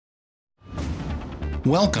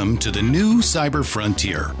Welcome to the new Cyber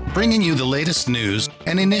Frontier, bringing you the latest news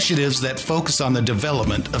and initiatives that focus on the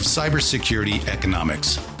development of cybersecurity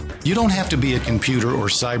economics. You don't have to be a computer or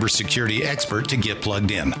cybersecurity expert to get plugged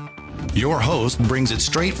in. Your host brings it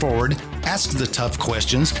straightforward, asks the tough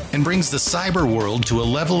questions, and brings the cyber world to a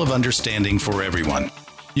level of understanding for everyone.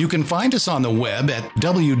 You can find us on the web at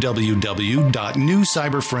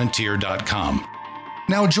www.newcyberfrontier.com.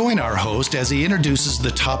 Now join our host as he introduces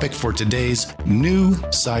the topic for today's new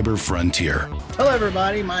Cyber Frontier. Hello,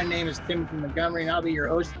 everybody. My name is Timothy Montgomery, and I'll be your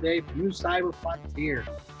host today for New Cyber Frontier.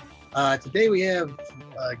 Today we have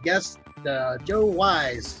guest Joe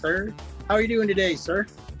Wise. Sir, how are you doing today, sir?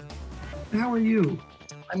 How are you?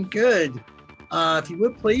 I'm good. If you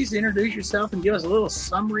would please introduce yourself and give us a little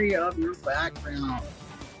summary of your background.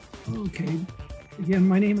 Okay. Again,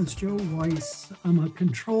 my name is Joe Weiss. I'm a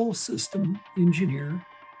control system engineer.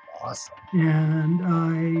 Awesome. And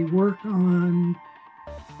I work on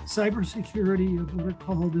cybersecurity of what are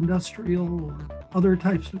called industrial or other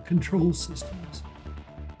types of control systems.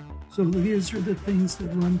 So these are the things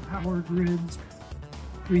that run power grids,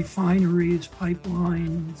 refineries,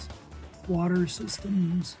 pipelines, water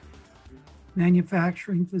systems,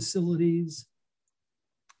 manufacturing facilities,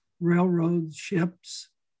 railroads, ships.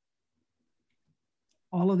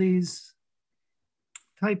 All of these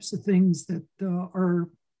types of things that our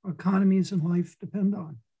economies and life depend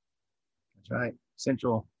on. That's right.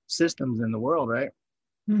 Central systems in the world, right?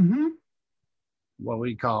 Mm-hmm. What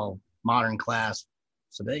we call modern class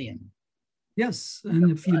civilian. Yes.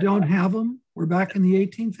 And if you don't have them, we're back in the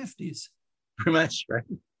 1850s. Pretty much, right?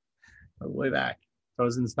 Way back. So I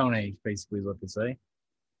was in the Stone Age, basically, is what they say.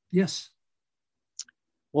 Yes.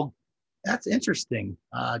 Well, that's interesting.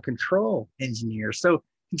 Control engineers. So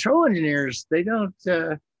control engineers, they don't,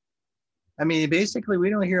 basically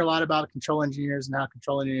we don't hear a lot about control engineers and how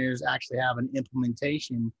control engineers actually have an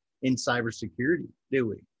implementation in cybersecurity, do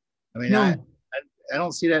we? No. I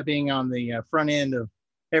don't see that being on the front end of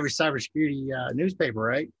every cybersecurity newspaper,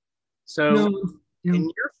 right? So No. in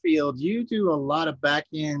your field, you do a lot of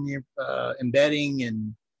back-end embedding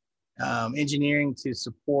and engineering to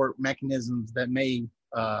support mechanisms that may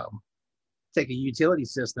take a utility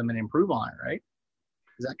system and improve on it, right?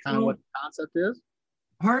 Is that kind of what the concept is?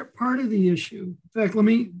 Part of the issue. In fact, let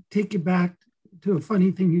me take you back to a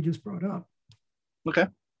funny thing you just brought up. Okay.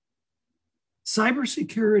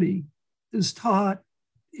 Cybersecurity is taught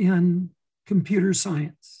in computer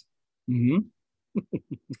science. Mm-hmm.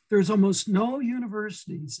 There's almost no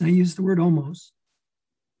universities, and I use the word almost,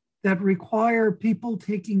 that require people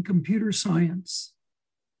taking computer science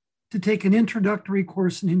to take an introductory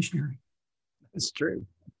course in engineering. That's true.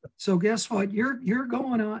 So guess what? You're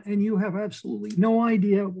going on and you have absolutely no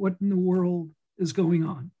idea what in the world is going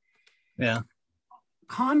on. Yeah.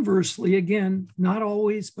 Conversely, again, not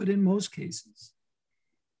always, but in most cases,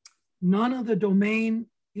 none of the domain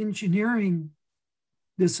engineering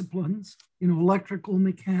disciplines, electrical,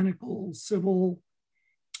 mechanical, civil,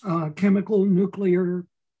 chemical, nuclear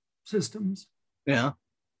systems. Yeah.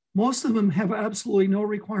 Most of them have absolutely no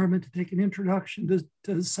requirement to take an introduction to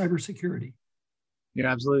cybersecurity. You're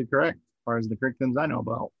absolutely correct, as far as the curriculums I know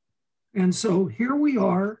about. And so here we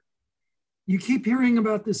are. You keep hearing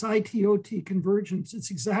about this IT-OT convergence. It's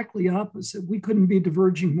exactly opposite. We couldn't be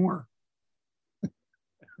diverging more.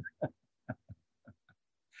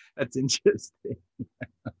 That's interesting.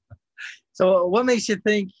 So what makes you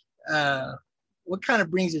think, what kind of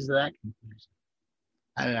brings you to that conclusion?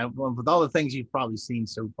 I don't know, with all the things you've probably seen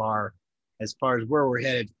so far as where we're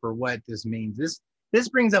headed for what this means. This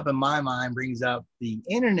brings up, in my mind, the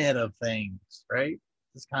Internet of Things, right?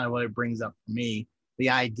 That's kind of what it brings up for me. The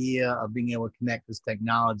idea of being able to connect this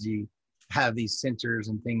technology, have these sensors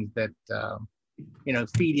and things that,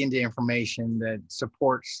 feed into information that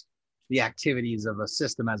supports the activities of a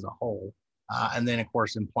system as a whole. And then, of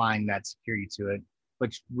course, implying that security to it,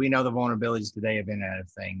 which we know the vulnerabilities today of Internet of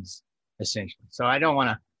Things, essentially. So I don't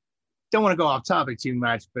want to go off topic too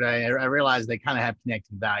much, but I realize they kind of have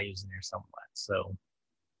connecting values in there somewhat. So,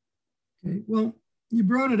 okay, well, you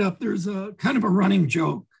brought it up. There's a kind of a running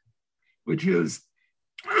joke, which is,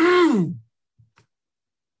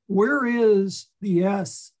 where is the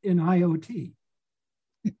S in IoT?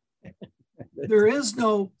 There is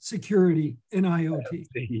no security in IoT.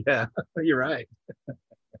 Yeah, you're right.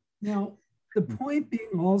 Now, the point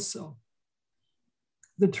being also,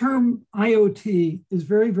 the term IoT is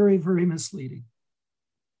very, very, very misleading.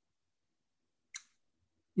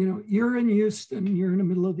 You're in Houston, you're in the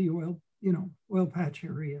middle of the oil patch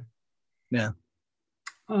area. Yeah.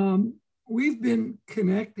 We've been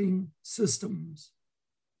connecting systems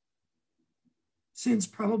since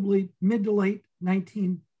probably mid to late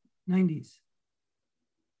 1990s.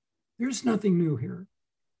 There's nothing new here.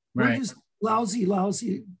 Right. We're just lousy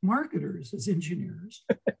marketers as engineers.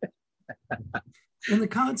 And the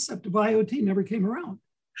concept of IoT never came around.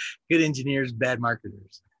 Good engineers, bad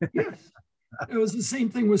marketers. Yes. It was the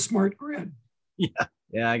same thing with smart grid. Yeah,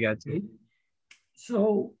 I got you.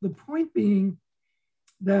 So the point being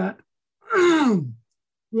that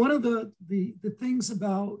one of the things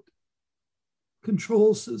about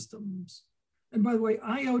control systems, and by the way,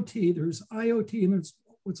 IoT, there's IoT and there's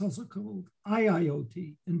what's also called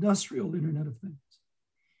IIoT, Industrial Internet of Things.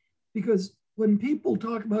 Because when people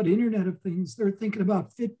talk about Internet of Things, they're thinking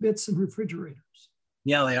about Fitbits and refrigerators.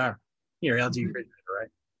 Yeah, they are. Here, LG refrigerator, right?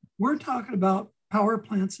 We're talking about power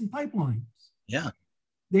plants and pipelines. Yeah.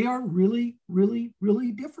 They are really, really,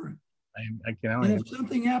 really different. I can only. And if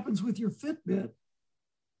something happens with your Fitbit,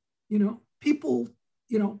 people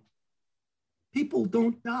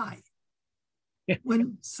don't die.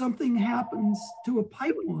 When something happens to a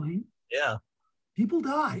pipeline, people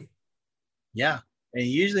die. Yeah. And it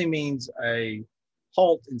usually means a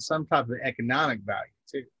halt in some type of economic value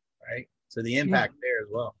too, right? So the impact there as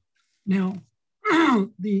well. Now,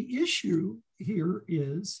 the issue here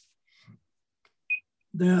is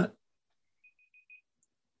that,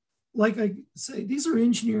 like I say, these are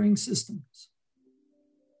engineering systems.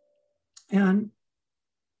 And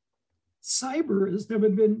cyber has never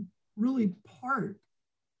been really part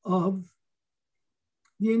of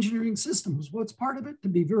the engineering systems. What's part of it? To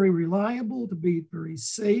be very reliable, to be very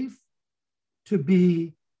safe, to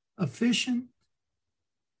be efficient.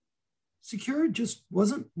 Secure just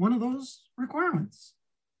wasn't one of those requirements.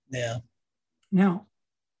 Yeah. Now,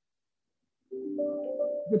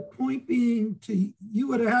 the point being,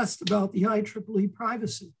 you had asked about the IEEE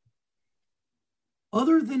privacy.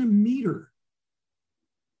 Other than a meter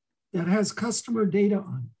that has customer data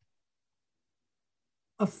on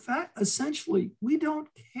it, essentially, we don't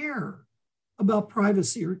care about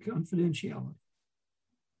privacy or confidentiality.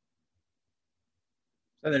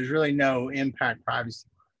 So there's really no impact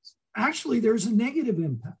privacy-wise. Actually, there's a negative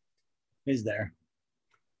impact. Is there?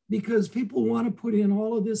 Because people want to put in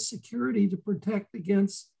all of this security to protect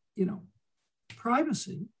against,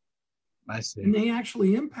 privacy. I see. And they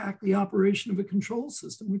actually impact the operation of a control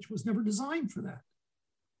system, which was never designed for that.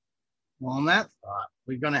 Well, on that thought,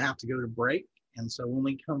 we're going to have to go to break. And so when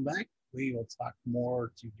we come back, we will talk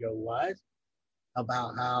more to Joe Wise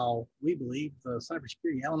about how we believe the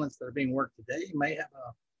cybersecurity elements that are being worked today may have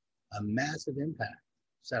a massive impact.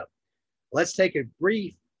 So let's take a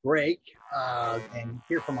brief break and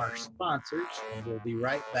hear from our sponsors, and we'll be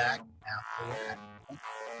right back after that.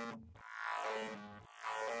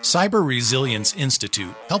 Cyber Resilience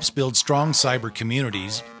Institute helps build strong cyber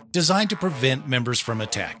communities designed to prevent members from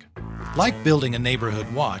attack. Like building a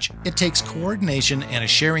neighborhood watch, it takes coordination and a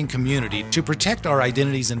sharing community to protect our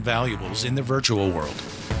identities and valuables in the virtual world.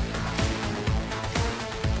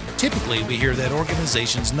 Typically, we hear that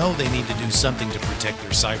organizations know they need to do something to protect their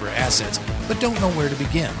cyber assets, but don't know where to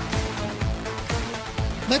begin.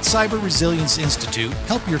 Let Cyber Resilience Institute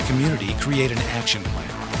help your community create an action plan.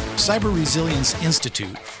 Cyber Resilience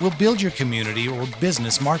Institute will build your community or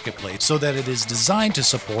business marketplace so that it is designed to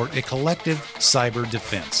support a collective cyber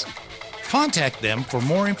defense. Contact them for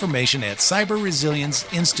more information at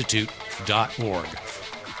cyberresilienceinstitute.org.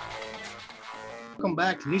 Welcome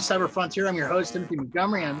back to New Cyber Frontier. I'm your host, Timothy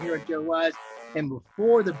Montgomery. I'm here with Joe Wise. And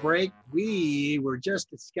before the break, we were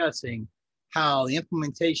just discussing how the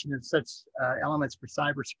implementation of such elements for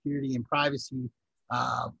cybersecurity and privacy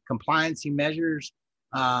compliancy measures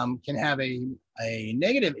can have a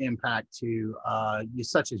negative impact to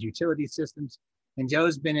such as utility systems. And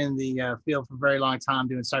Joe's been in the field for a very long time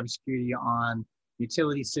doing cybersecurity on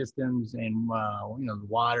utility systems and the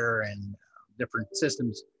water and different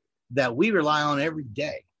systems that we rely on every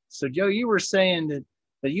day. So Joe, you were saying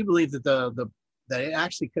that you believe that that it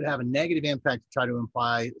actually could have a negative impact to try to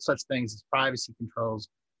imply such things as privacy controls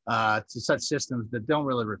to such systems that don't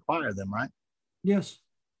really require them, right? Yes.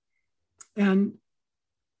 And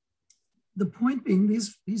the point being,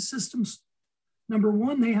 these systems, number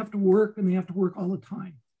one, they have to work, and they have to work all the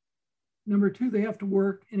time. Number two, they have to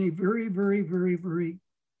work in a very, very, very, very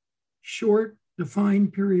short,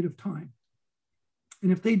 defined period of time. And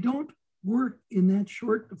if they don't work in that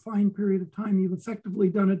short, defined period of time, you've effectively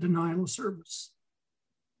done a denial of service.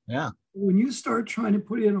 Yeah. When you start trying to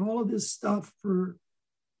put in all of this stuff for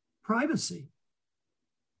privacy,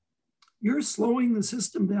 you're slowing the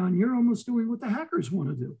system down. You're almost doing what the hackers want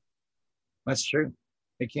to do. That's true.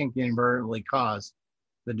 It can inadvertently cause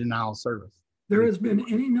the denial of service. There has been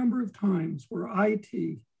any number of times where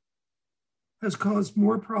IT has caused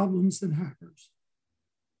more problems than hackers.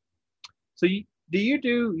 So you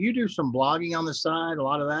do some blogging on the side, a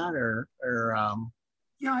lot of that, or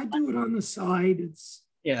yeah, I do it on the side.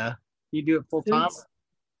 Yeah, you do it full time.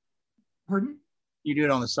 Pardon? You do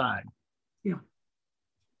it on the side. Yeah.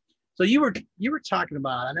 So you were talking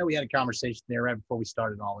about, I know we had a conversation there right before we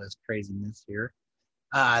started all this craziness here.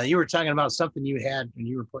 You were talking about something you had and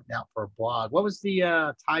you were putting out for a blog. What was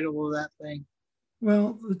the title of that thing?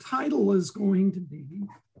 Well, the title is going to be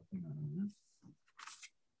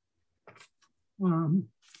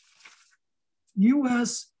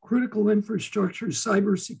U.S. critical infrastructure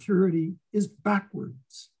cybersecurity is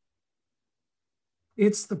backwards.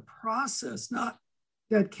 It's the process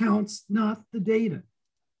that counts, not the data.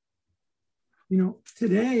 You know,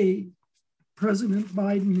 today, President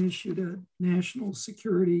Biden issued a national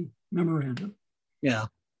security memorandum. Yeah.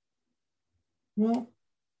 Well,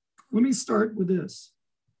 let me start with this.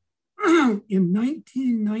 In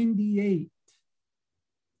 1998,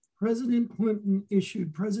 President Clinton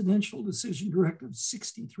issued Presidential Decision Directive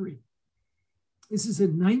 63. This is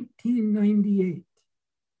in 1998.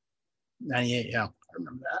 98, yeah, I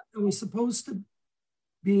remember that. It was supposed to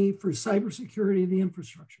be for cybersecurity of the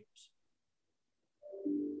infrastructures.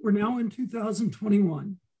 We're now in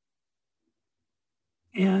 2021.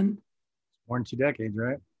 And more than 2 decades,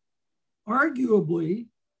 right? Arguably,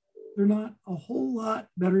 they're not a whole lot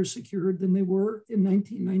better secured than they were in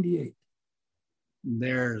 1998.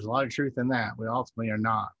 There's a lot of truth in that. We ultimately are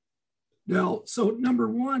not. Now, so number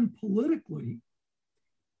one, politically,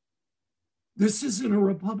 this isn't a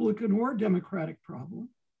Republican or Democratic problem.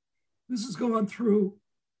 This has gone through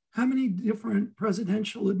how many different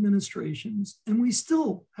presidential administrations, and we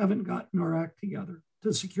still haven't gotten our act together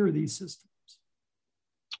to secure these systems.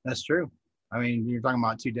 That's true. I mean, you're talking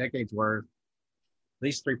about 2 decades worth, at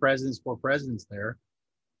least 3 presidents, 4 presidents there.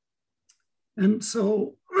 And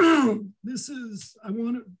so I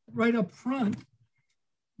want to right up front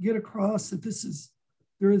get across that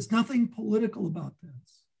there is nothing political about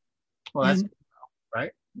this. Well, that's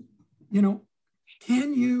right. You know,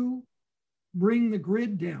 can you bring the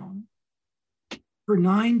grid down for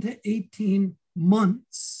 9 to 18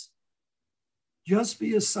 months just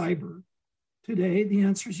via cyber? Today, the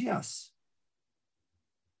answer is yes.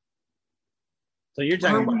 So you're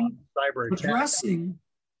talking about cyber addressing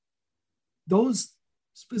those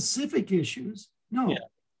specific issues? No. Yeah.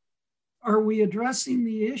 Are we addressing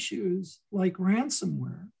the issues like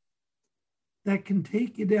ransomware that can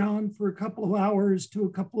take you down for a couple of hours to a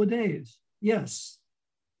couple of days? Yes.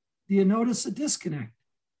 Do you notice a disconnect?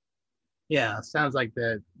 Yeah, it sounds like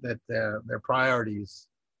their priorities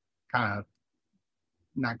kind of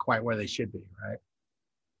not quite where they should be, right?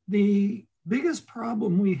 The biggest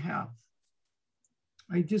problem we have,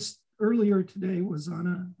 I just earlier today was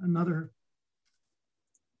on another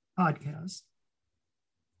podcast,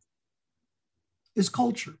 is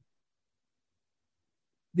culture.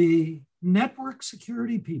 The network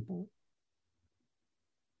security people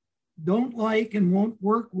don't like and won't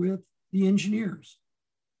work with the engineers.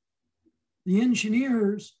 The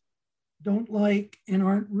engineers don't like and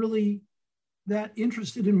aren't really that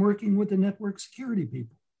interested in working with the network security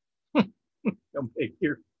people.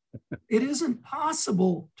 It isn't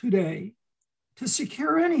possible today to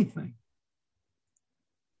secure anything.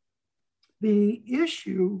 The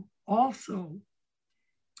issue also,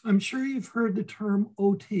 I'm sure you've heard the term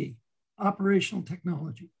OT, operational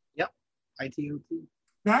technology. Yep, IT/OT.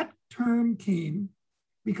 That term came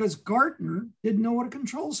because Gartner didn't know what a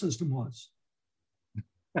control system was.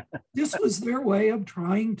 This was their way of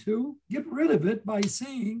trying to get rid of it by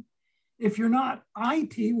saying, if you're not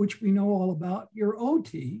IT, which we know all about, you're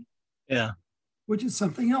OT, yeah, which is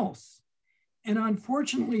something else. And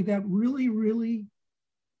unfortunately, that really, really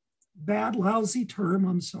bad, lousy term,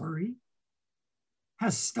 I'm sorry,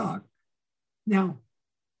 has stuck. Now,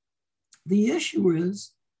 the issue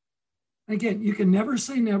is, again, you can never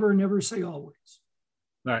say never, never say always.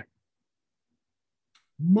 Right.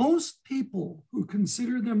 Most people who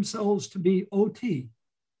consider themselves to be OT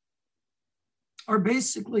are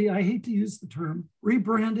basically, I hate to use the term,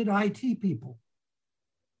 rebranded IT people.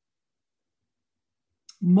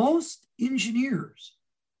 Most engineers,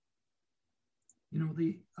 you know,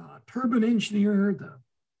 the turbine engineer, the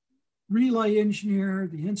relay engineer,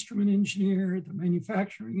 the instrument engineer, the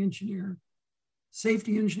manufacturing engineer,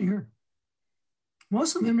 safety engineer,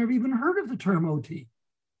 most of them never even heard of the term OT.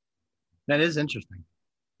 That is interesting.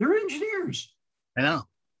 They're engineers. I know.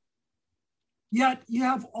 Yet you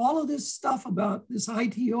have all of this stuff about this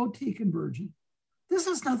IT/OT conversion. This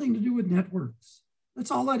has nothing to do with networks. That's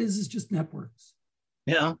all that is just networks.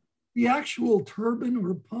 Yeah. the actual turbine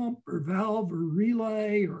or pump or valve or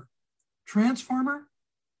relay or transformer,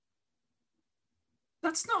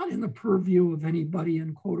 that's not in the purview of anybody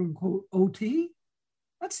in quote unquote OT.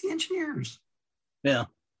 That's the engineers. Yeah.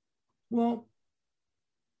 Well,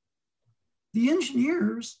 the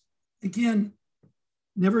engineers, again,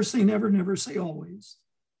 never say never, never say always,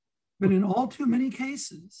 but in all too many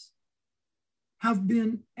cases, have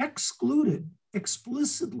been excluded,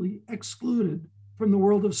 explicitly excluded from the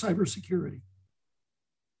world of cybersecurity.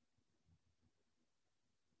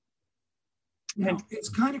 Now, it's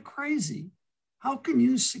kind of crazy. How can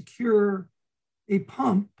you secure a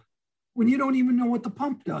pump when you don't even know what the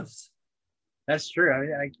pump does? That's true.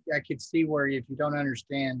 I could see where if you don't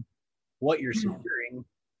understand what you're securing,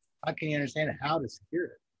 how can you understand how to secure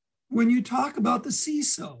it? When you talk about the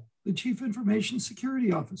CISO, the Chief Information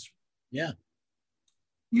Security Officer, yeah,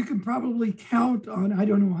 you can probably count on, I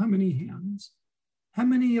don't know how many hands, how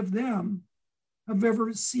many of them have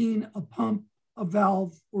ever seen a pump, a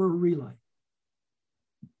valve, or a relay?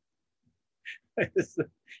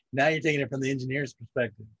 Now you're taking it from the engineer's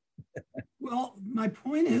perspective. Well, my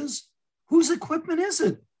point is, whose equipment is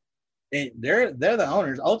it? They're the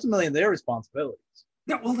owners. Ultimately, their responsibilities.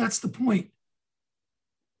 Yeah, well, that's the point.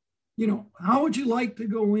 You know, how would you like to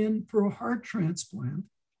go in for a heart transplant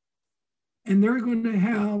and they're going to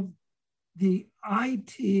have the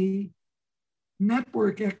IT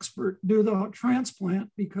network expert do the transplant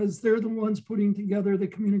because they're the ones putting together the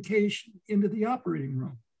communication into the operating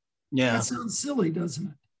room? Yeah. That sounds silly, doesn't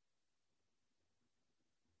it?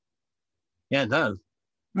 Yeah, it does.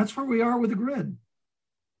 That's where we are with the grid.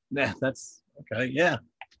 Yeah, that's okay. Yeah.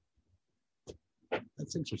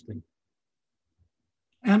 That's interesting.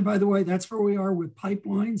 And by the way, that's where we are with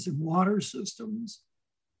pipelines and water systems.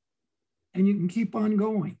 And you can keep on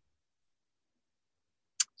going.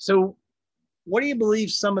 So what do you believe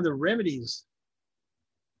some of the remedies?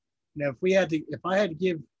 You know, if I had to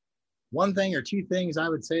give one thing or two things, I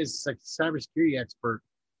would say as a cybersecurity expert,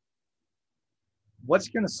 what's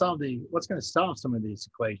going to solve some of these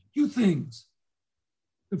equations? Two things.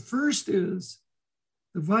 The first is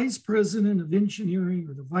the vice president of engineering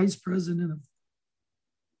or the vice president of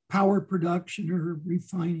power production or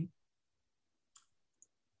refining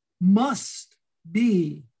must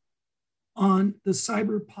be on the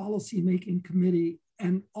cyber policy making committee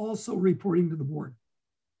and also reporting to the board.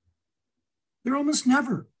 They're almost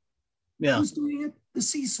never. Yeah. Who's doing it? The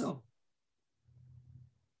CISO.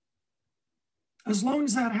 As long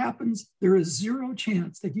as that happens, there is zero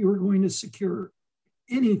chance that you are going to secure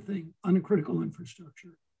anything on a critical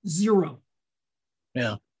infrastructure. Zero.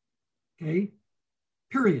 Yeah. Okay.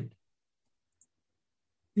 Period.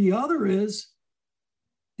 The other is,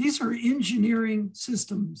 these are engineering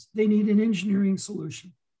systems. They need an engineering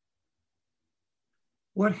solution.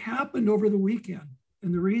 What happened over the weekend,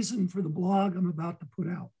 and the reason for the blog I'm about to put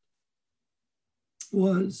out,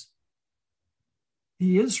 was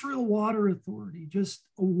the Israel Water Authority just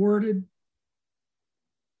awarded,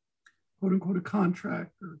 quote unquote, a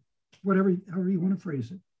contract or whatever, however you want to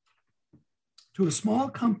phrase it, to a small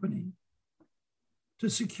company to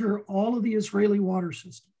secure all of the Israeli water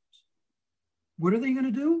systems. What are they going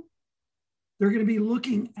to do? They're going to be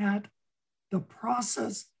looking at the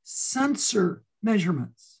process sensor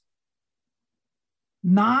measurements,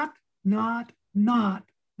 not the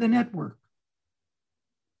network.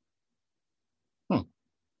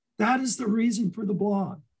 That is the reason for the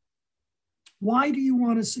blog. Why do you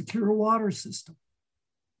want to secure a water system?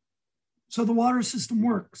 So the water system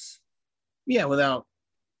works. Yeah, without.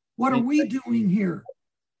 What are we doing here?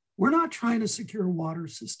 We're not trying to secure a water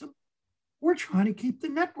system. We're trying to keep the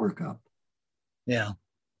network up. Yeah.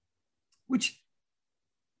 Which,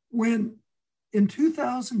 when in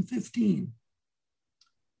 2015,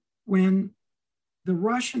 when the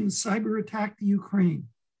Russians cyber attacked the Ukraine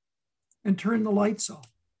and turned the lights off,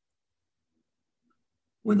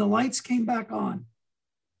 when the lights came back on,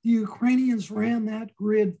 the Ukrainians ran that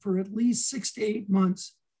grid for at least 6 to 8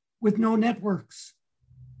 months with no networks.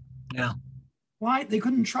 Yeah. Why? They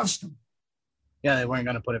couldn't trust them. Yeah, they weren't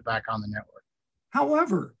going to put it back on the network.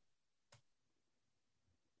 However,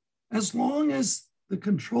 as long as the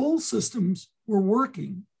control systems were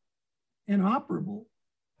working and operable,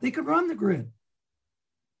 they could run the grid.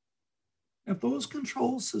 If those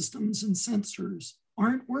control systems and sensors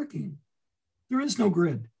aren't working, there is no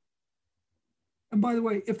grid. And by the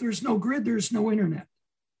way, if there's no grid, there's no internet.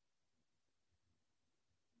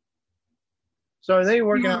 So are they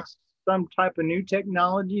working on some type of new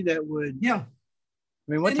technology that would? Yeah. I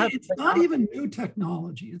mean, what type? It's not even new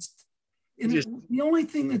technology. The only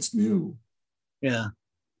thing that's new. Yeah.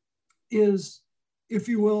 Is if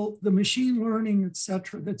you will, the machine learning, et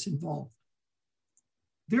cetera, that's involved.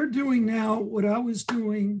 They're doing now what I was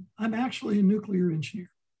doing. I'm actually a nuclear engineer.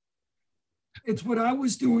 It's what I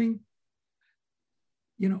was doing,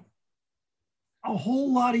 a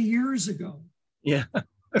whole lot of years ago. Yeah.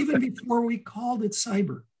 Even before we called it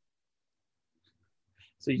cyber.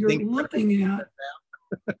 So you're looking at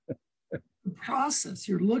the process.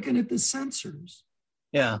 You're looking at the sensors.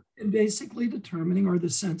 Yeah. And basically determining, are the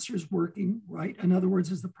sensors working right? In other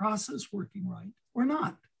words, is the process working right or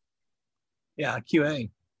not? Yeah,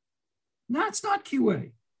 QA. No, it's not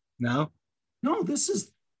QA. No? No, this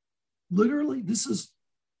is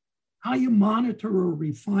how you monitor a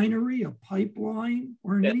refinery, a pipeline,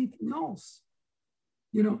 or anything else.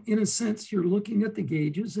 In a sense, you're looking at the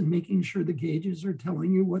gauges and making sure the gauges are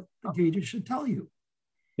telling you what the gauges should tell you.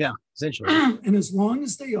 Yeah, essentially. And as long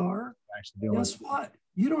as they are, guess what?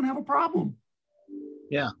 You don't have a problem.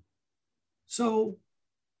 Yeah. So,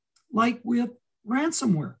 like with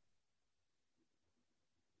ransomware,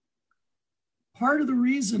 part of the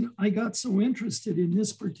reason I got so interested in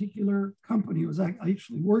this particular company was I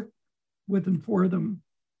actually worked with and for them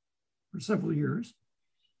for several years.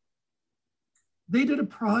 They did a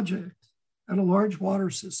project at a large water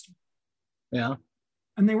system. Yeah.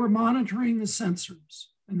 And they were monitoring the sensors.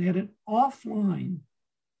 And they had an offline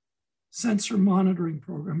sensor monitoring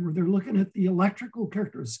program where they're looking at the electrical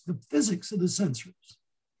characteristics, the physics of the sensors.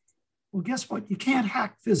 Well, guess what? You can't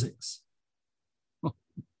hack physics.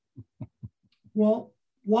 Well,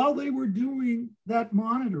 while they were doing that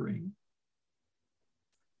monitoring,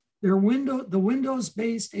 the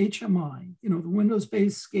Windows-based HMI, the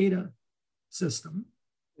Windows-based SCADA system,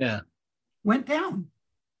 went down.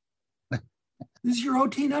 This is your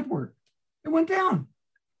OT network. It went down.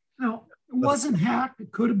 Now, it wasn't hacked.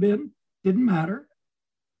 It could have been. Didn't matter.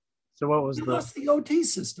 So what was lost the OT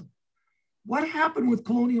system. What happened with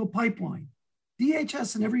Colonial Pipeline?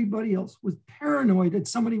 DHS and everybody else was paranoid that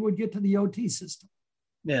somebody would get to the OT system.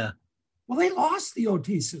 Yeah. Well, they lost the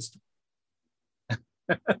OT system.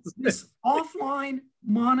 This offline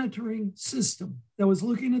monitoring system that was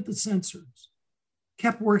looking at the sensors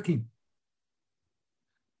kept working.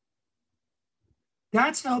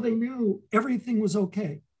 That's how they knew everything was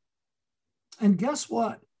okay. And guess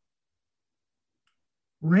what?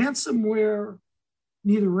 Neither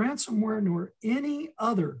ransomware nor any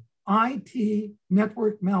other IT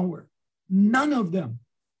network malware, none of them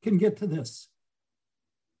can get to this.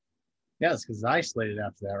 Yeah, it's because it's isolated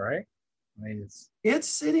after that, right? I mean, it's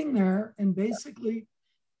sitting there, and basically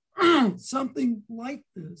something like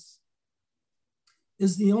this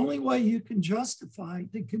is the only way you can justify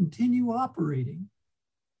to continue operating,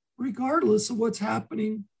 regardless of what's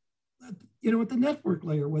happening, at the network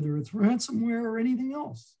layer, whether it's ransomware or anything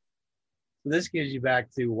else. So this gives you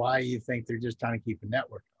back to why you think they're just trying to keep a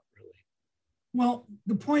network up, really. Well,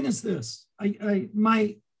 the point is this.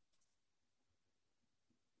 My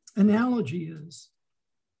analogy is,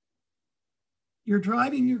 you're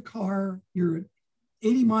driving your car, you're at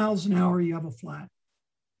 80 miles an hour, you have a flat.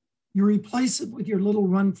 You replace it with your little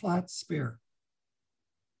run flat spare.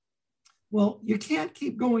 Well, you can't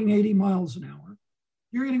keep going 80 miles an hour.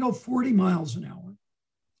 You're going to go 40 miles an hour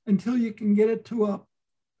until you can get it to a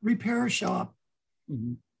repair shop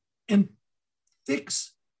and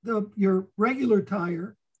fix your regular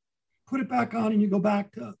tire, put it back on, and you go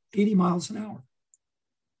back to 80 miles an hour.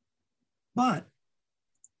 But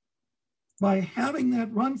by having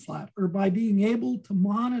that run flat, or by being able to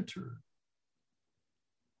monitor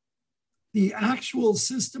the actual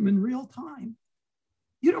system in real time,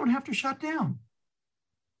 you don't have to shut down.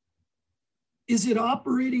 Is it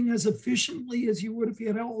operating as efficiently as you would if you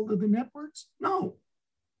had all of the networks? No.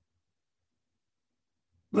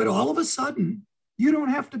 But all of a sudden, you don't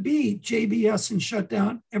have to be JBS and shut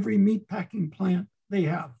down every meatpacking plant they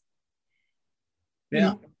have.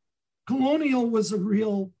 Yeah. Colonial was a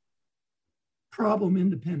real problem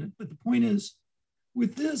independent. But the point is,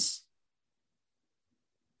 with this,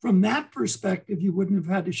 from that perspective, you wouldn't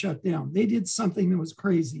have had to shut down. They did something that was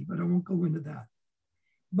crazy, but I won't go into that.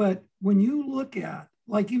 But when you look at,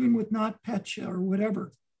 like even with NotPetya or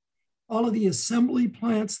whatever, all of the assembly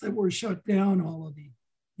plants that were shut down, all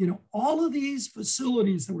of these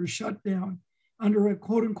facilities that were shut down under a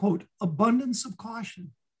quote unquote abundance of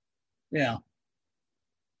caution. Yeah.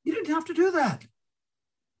 You didn't have to do that.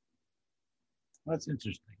 That's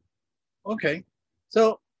interesting. Okay.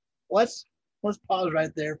 So let's pause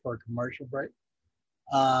right there for a commercial break.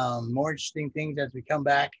 More interesting things as we come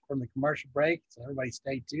back from the commercial break. So everybody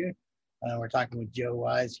stay tuned. We're talking with Joe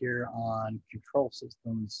Wise here on control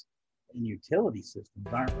systems and utility systems,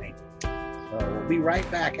 aren't we? So we'll be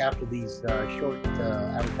right back after these short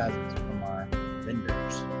advertisements from our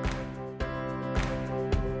vendors.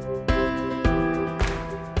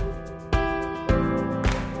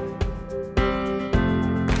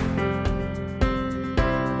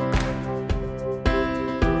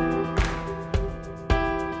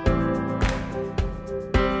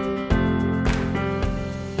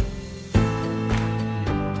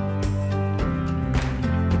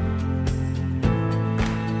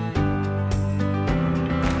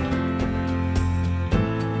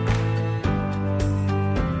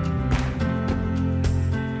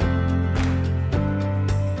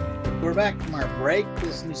 We're back from our break.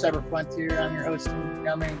 This is New Cyber Frontier. I'm your host, Tim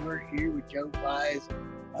Montgomery. We're here with Joe Wise,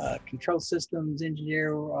 control systems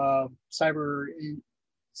engineer, cybersecurity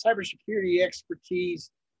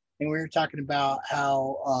expertise, and we were talking about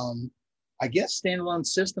how I guess standalone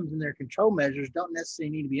systems and their control measures don't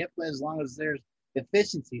necessarily need to be implemented as long as there's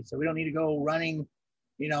efficiency. So we don't need to go running,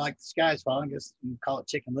 like the sky's falling. I guess you can call it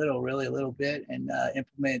Chicken Little, really a little bit, and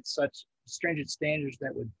implement such stringent standards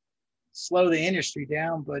that would slow the industry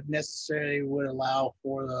down, but necessarily would allow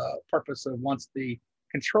for the purpose of once the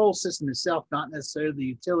control system itself, not necessarily the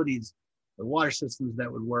utilities, the water systems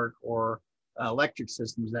that would work or electric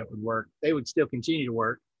systems that would work, they would still continue to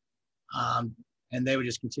work. And they would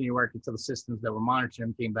just continue to work until the systems that were monitoring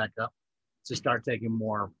them came back up to start taking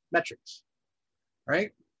more metrics,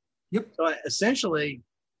 right? Yep. So essentially,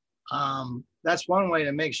 that's one way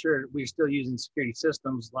to make sure we're still using security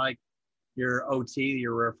systems like your OT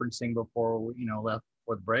you're referencing before left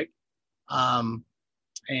for the break, and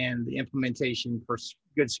the implementation for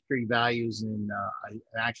good security values and an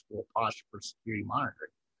actual posture for security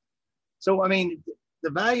monitoring. So, I mean, the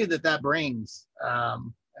value that brings,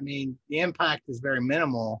 the impact is very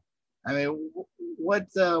minimal. I mean, what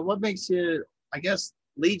makes you, I guess,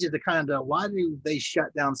 lead you to kind of why do they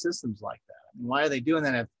shut down systems like that? I mean, why are they doing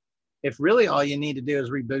that if really all you need to do is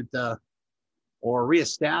reboot or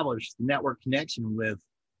reestablish the network connection with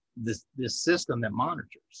this system that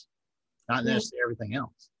monitors, not necessarily everything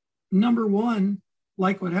else. Number one,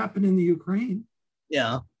 like what happened in the Ukraine.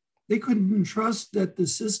 Yeah. They couldn't trust that the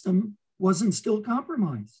system wasn't still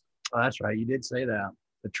compromised. Oh, that's right. You did say that.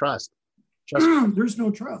 The trust. There's no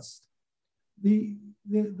trust. The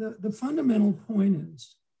fundamental point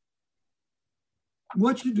is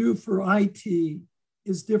what you do for IT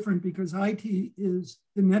is different because IT is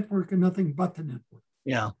the network and nothing but the network.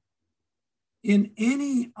 Yeah. In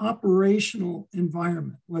any operational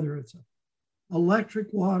environment, whether it's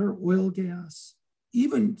electric, water, oil, gas,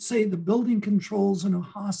 even say the building controls in a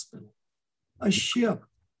hospital, a ship,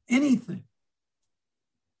 anything,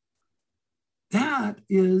 that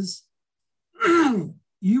is,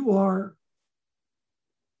 you are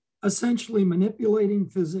essentially manipulating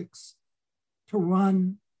physics to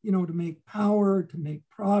run, to make power, to make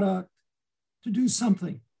product, to do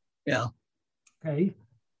something. Yeah. Okay.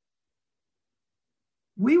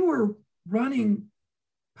 We were running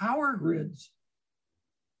power grids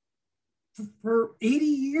for 80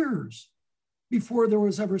 years before there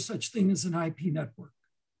was ever such thing as an IP network.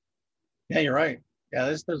 Yeah, you're right. Yeah,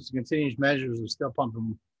 those continuous measures are still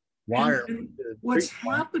pumping water. And what's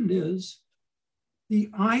happened is the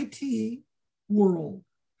IT world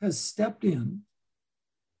has stepped in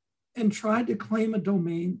and tried to claim a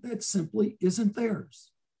domain that simply isn't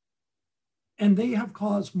theirs. And they have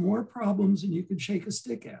caused more problems than you could shake a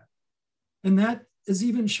stick at. And that is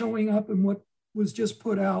even showing up in what was just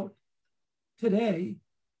put out today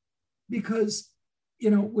because,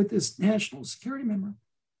 with this national security memo,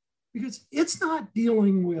 because it's not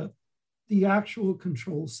dealing with the actual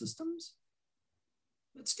control systems.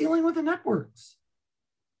 It's dealing with the networks.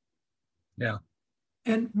 Yeah.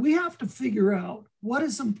 And we have to figure out what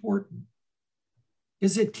is important.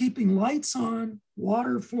 Is it keeping lights on,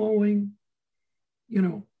 water flowing,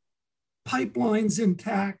 pipelines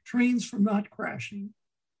intact, trains from not crashing?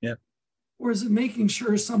 Yeah. Or is it making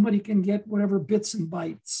sure somebody can get whatever bits and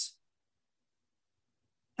bytes?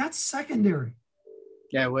 That's secondary.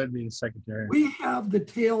 Yeah, it would be the secondary. We have the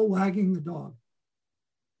tail wagging the dog.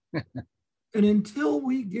 And until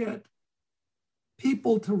we get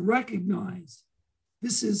people to recognize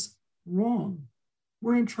this is wrong,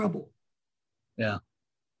 we're in trouble. Yeah.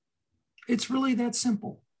 It's really that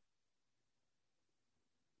simple.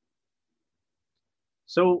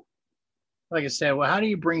 So, like I said, well, how do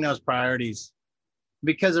you bring those priorities?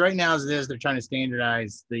 Because right now, as it is, they're trying to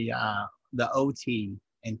standardize the OT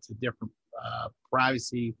into different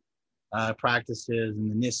privacy practices and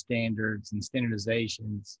the NIST standards and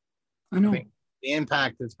standardizations. I know. The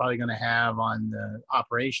impact it's probably going to have on the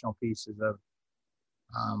operational pieces of,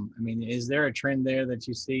 is there a trend there that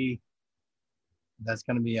you see that's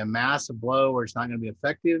going to be a massive blow or it's not going to be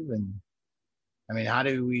effective? And I mean, how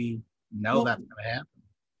do we know that's going to happen?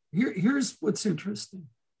 Here's what's interesting.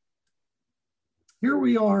 Here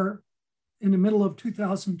we are in the middle of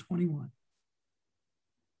 2021.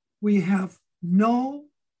 We have no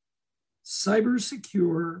cyber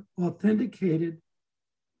secure, authenticated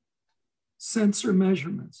sensor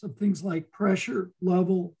measurements of things like pressure,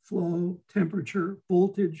 level, flow, temperature,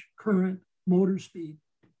 voltage, current, motor speed.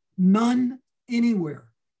 None anywhere,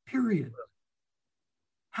 period.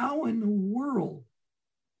 How in the world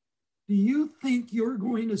do you think you're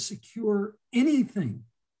going to secure anything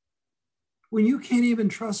when you can't even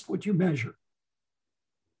trust what you measure?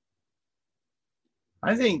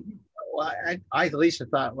 I think, well, I at least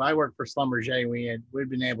thought, well, I worked for Schlumberger, we'd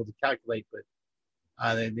been able to calculate, but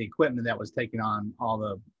the equipment that was taking on all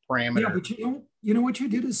the parameters. Yeah, but you know what you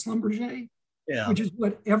did at Schlumberger? Yeah. Which is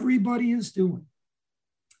what everybody is doing.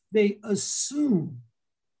 They assume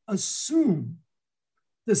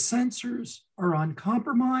the sensors are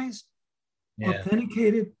uncompromised,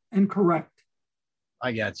 authenticated, and correct.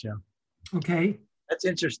 I got you. Okay. That's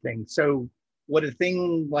interesting. So would a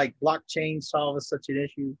thing like blockchain solve such an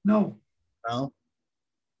issue? No. No.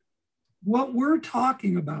 What we're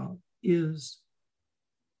talking about is,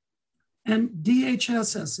 and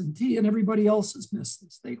DHS, S&T, and everybody else has missed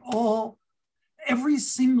this. Every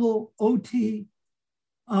single OT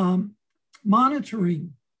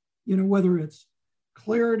monitoring, whether it's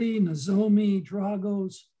Clarity, Nozomi,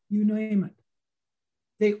 Dragos, you name it,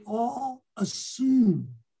 they all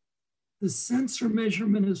assume the sensor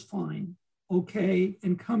measurement is fine, okay,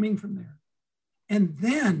 and coming from there. And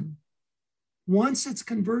then once it's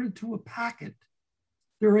converted to a packet,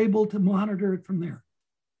 they're able to monitor it from there.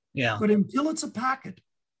 Yeah. But until it's a packet,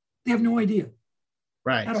 they have no idea.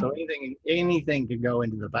 Right. So anything could go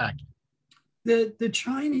into the packet. The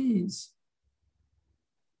Chinese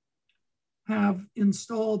have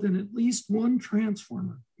installed in at least one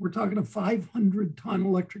transformer. We're talking a 500-ton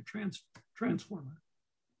electric transformer.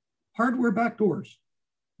 Hardware backdoors.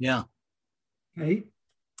 Yeah. Okay.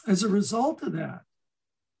 As a result of that,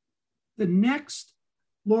 the next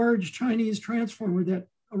large Chinese transformer that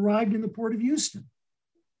arrived in the port of Houston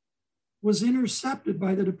was intercepted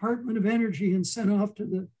by the Department of Energy and sent off to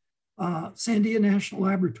the Sandia National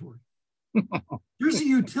Laboratory. There's a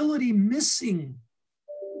utility missing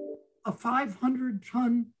a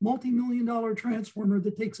 500-ton, multi-million-dollar transformer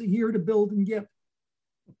that takes a year to build and get.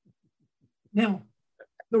 Now,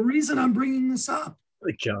 the reason I'm bringing this up,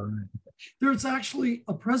 there's actually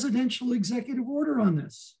a presidential executive order on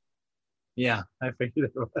this. Yeah, I figured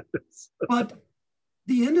it was. But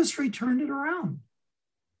the industry turned it around.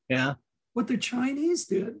 Yeah. What the Chinese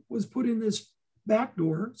did was put in this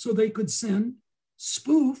backdoor so they could send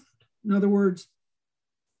spoofed, in other words,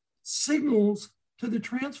 signals to the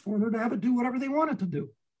transformer to have it do whatever they want it to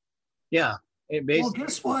do. Yeah. It basically, well,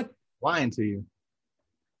 guess what? Lying to you.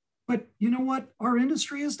 But you know what our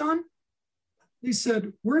industry has done? They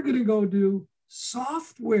said, we're going to go do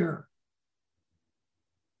software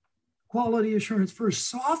quality assurance for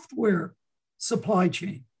software supply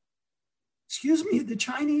chain. Excuse me, the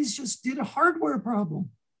Chinese just did a hardware problem.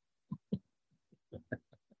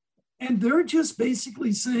 And they're just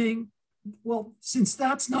basically saying, well, since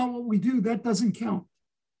that's not what we do, that doesn't count.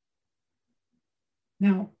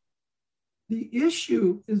 Now, the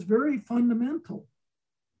issue is very fundamental.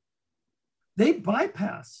 They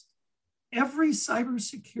bypassed every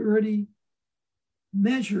cybersecurity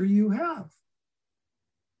measure you have.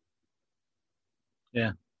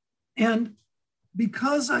 Yeah. And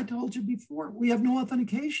because I told you before, we have no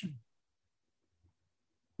authentication.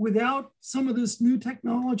 Without some of this new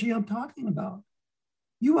technology I'm talking about,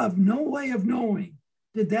 you have no way of knowing,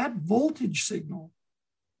 did that voltage signal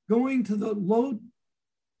going to the load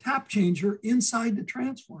tap changer inside the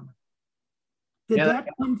transformer, did that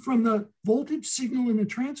come from the voltage signal in the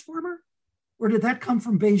transformer, or did that come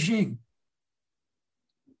from Beijing?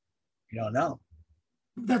 You don't know.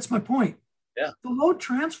 That's my point. Yeah. The load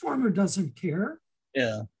transformer doesn't care.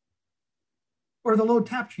 Yeah. Or the load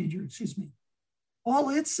tap changer, excuse me. All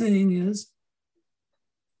it's saying is,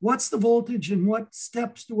 what's the voltage and what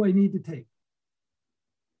steps do I need to take?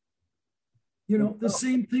 The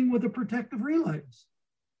same thing with the protective relays.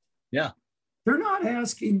 Yeah. They're not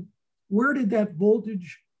asking, where did that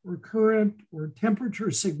voltage or current or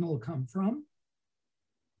temperature signal come from?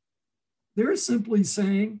 They're simply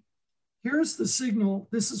saying, here's the signal.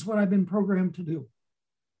 This is what I've been programmed to do.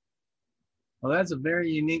 Well, that's a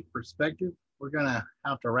very unique perspective. We're going to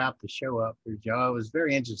have to wrap the show up here, Joe. It was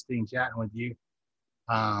very interesting chatting with you.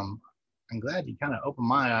 I'm glad you kind of opened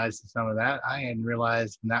my eyes to some of that. I hadn't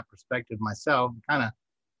realized from that perspective myself. It kind of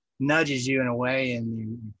nudges you in a way, and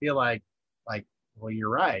you feel like, well, you're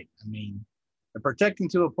right. I mean, they're protecting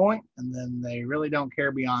to a point, and then they really don't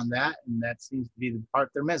care beyond that, and that seems to be the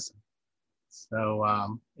part they're missing. So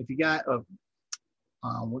if you got to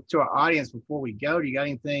our audience before we go, do you got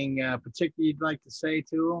anything particular you'd like to say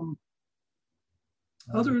to them?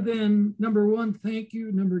 Other than, number one, thank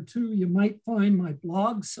you. Number two, you might find my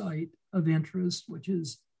blog site of interest, which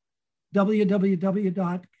is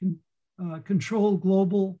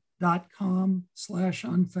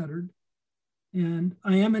www.controlglobal.com/unfettered. And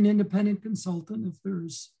I am an independent consultant if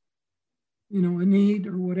there's, a need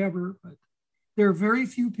or whatever, but there are very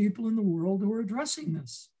few people in the world who are addressing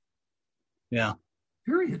this. Yeah.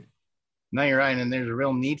 Period. No, you're right. And there's a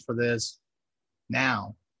real need for this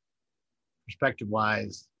now. Perspective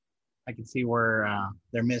wise, I can see where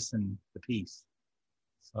they're missing the piece.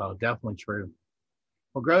 So definitely true.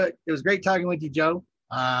 Well, great. It was great talking with you, Joe.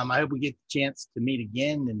 I hope we get the chance to meet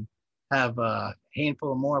again and have a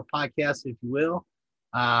handful of more podcasts, if you will.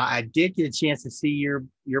 I did get a chance to see your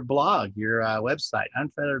blog, your website,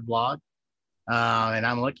 Unfettered Blog, and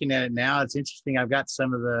I'm looking at it now. It's interesting. I've got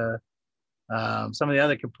some of the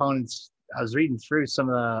other components. I was reading through some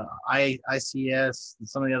of the ICS and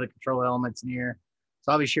some of the other control elements in here.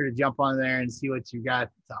 So I'll be sure to jump on there and see what you got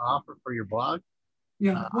to offer for your blog.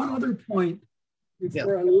 Yeah, one other point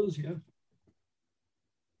before I lose you.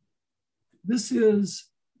 This is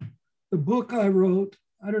the book I wrote.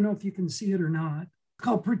 I don't know if you can see it or not. It's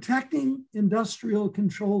called Protecting Industrial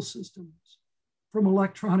Control Systems from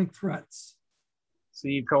Electronic Threats. So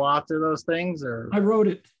you co-author those things, or? I wrote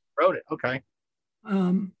it. Wrote it, okay.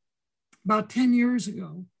 About 10 years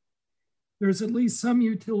ago, there's at least some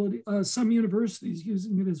universities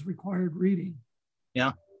using it as required reading.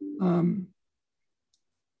 Yeah. Well,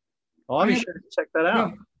 I'll be sure to check that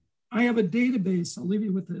out. Yeah, I have a database, I'll leave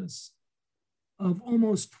you with this, of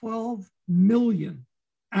almost 12 million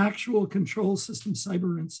actual control system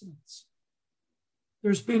cyber incidents.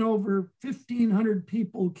 There's been over 1,500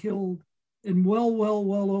 people killed and well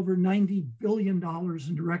over $90 billion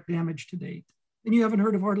in direct damage to date. And you haven't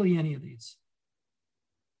heard of hardly any of these.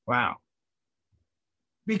 Wow.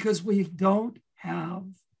 Because we don't have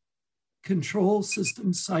control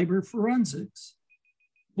system cyber forensics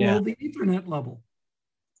below the Ethernet level.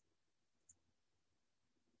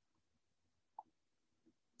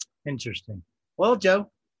 Interesting. Well, Joe,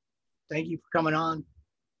 thank you for coming on.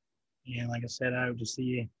 And like I said, I hope to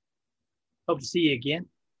see you again.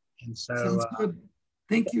 And so, sounds good.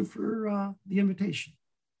 Thank you for the invitation.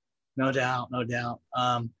 No doubt. All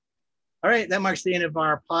right, that marks the end of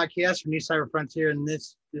our podcast for New Cyber Frontier, and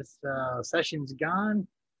this session's gone.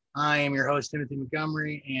 I am your host, Timothy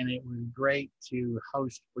Montgomery, and it was great to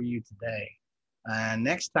host for you today. And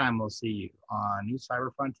next time we'll see you on New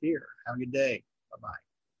Cyber Frontier. Have a good day. Bye-bye.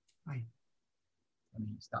 Bye. Let me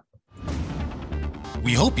stop.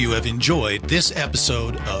 We hope you have enjoyed this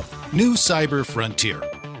episode of New Cyber Frontier.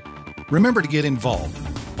 Remember to get involved.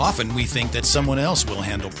 Often we think that someone else will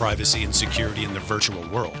handle privacy and security in the virtual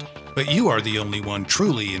world, but you are the only one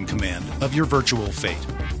truly in command of your virtual fate.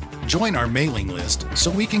 Join our mailing list so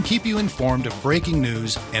we can keep you informed of breaking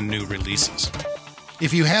news and new releases.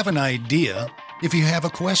 If you have an idea, if you have a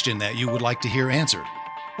question that you would like to hear answered,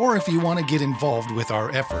 or if you want to get involved with our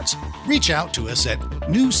efforts, reach out to us at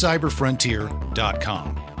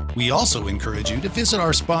newcyberfrontier.com. We also encourage you to visit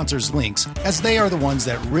our sponsors' links, as they are the ones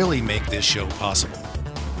that really make this show possible.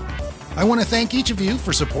 I want to thank each of you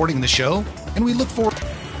for supporting the show, and we look forward